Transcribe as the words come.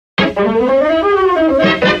Hi,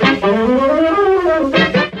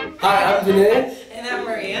 I'm Vinay. And I'm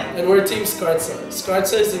Maria. And we're Team SCARZZA.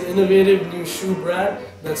 SCARZZA is an innovative new shoe brand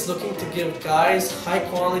that's looking to give guys high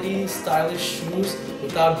quality, stylish shoes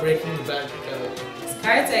without breaking the bank account.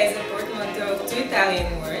 SCARZZA is a portmanteau of two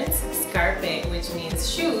Italian words, scarpe, which means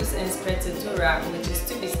shoes, and sprezzatura, which is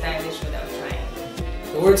to be stylish without trying.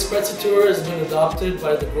 The word sprezzatura has been adopted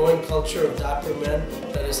by the growing culture of dapper men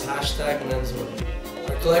that is #menswear.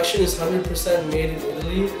 Our collection is 100% made in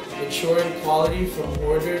Italy, ensuring quality from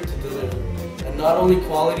order to delivery. And not only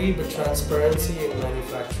quality, but transparency in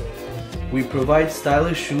manufacturing. We provide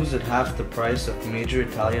stylish shoes at half the price of major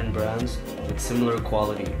Italian brands with similar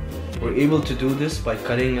quality. We're able to do this by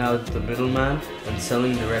cutting out the middleman and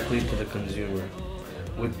selling directly to the consumer.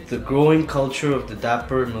 With the growing culture of the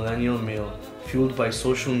dapper millennial male, fueled by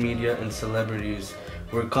social media and celebrities,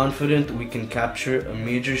 we're confident we can capture a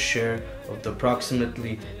major share of the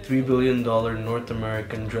approximately $3 billion North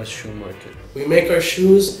American dress shoe market. We make our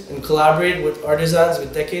shoes and collaborate with artisans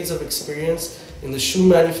with decades of experience in the shoe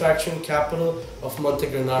manufacturing capital of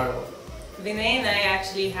Montegranaro. Vinay and I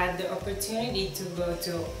actually had the opportunity to go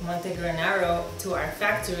to Montegranaro to our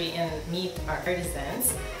factory and meet our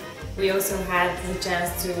artisans. We also had the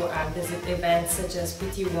chance to visit events such as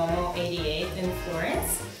Pitti Uomo 88 in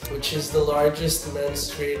Florence, which is the largest men's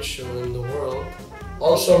trade show in the world.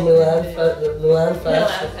 Also Milan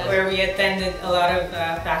Fashion, where we attended a lot of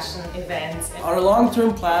fashion events. Our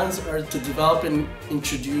long-term plans are to develop and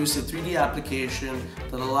introduce a 3D application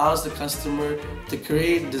that allows the customer to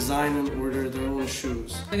create, design, and order their own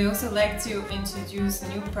shoes. We'd also like to introduce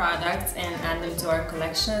new products and add them to our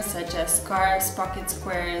collection, such as scarves, pocket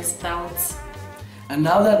squares, belts. And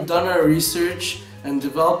now that we've done our research and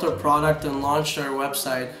developed our product and launched our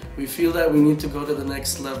website, we feel that we need to go to the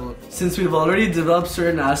next level. Since we've already developed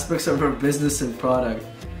certain aspects of our business and product,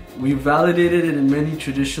 we've validated it in many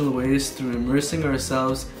traditional ways through immersing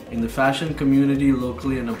ourselves in the fashion community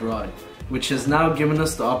locally and abroad, which has now given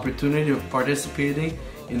us the opportunity of participating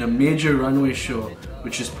in a major runway show,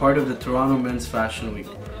 which is part of the Toronto Men's Fashion Week.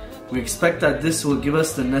 We expect that this will give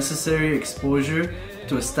us the necessary exposure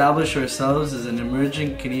to establish ourselves as an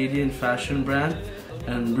emerging Canadian fashion brand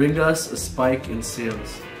and bring us a spike in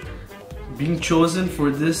sales. Being chosen for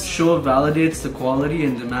this show validates the quality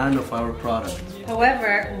and demand of our product.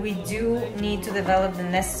 However, we do need to develop the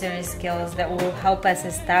necessary skills that will help us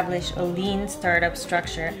establish a lean startup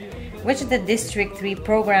structure, which the District 3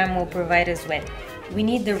 program will provide us with. We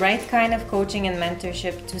need the right kind of coaching and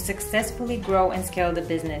mentorship to successfully grow and scale the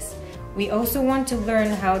business. We also want to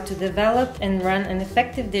learn how to develop and run an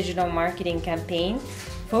effective digital marketing campaign,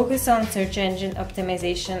 focus on search engine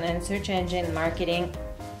optimization and search engine marketing,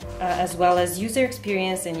 as well as user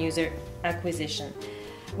experience and user acquisition.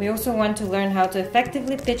 We also want to learn how to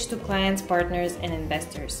effectively pitch to clients, partners, and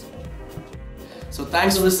investors. So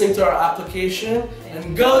thanks for listening to our application,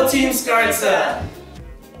 and go Team SCARZZA!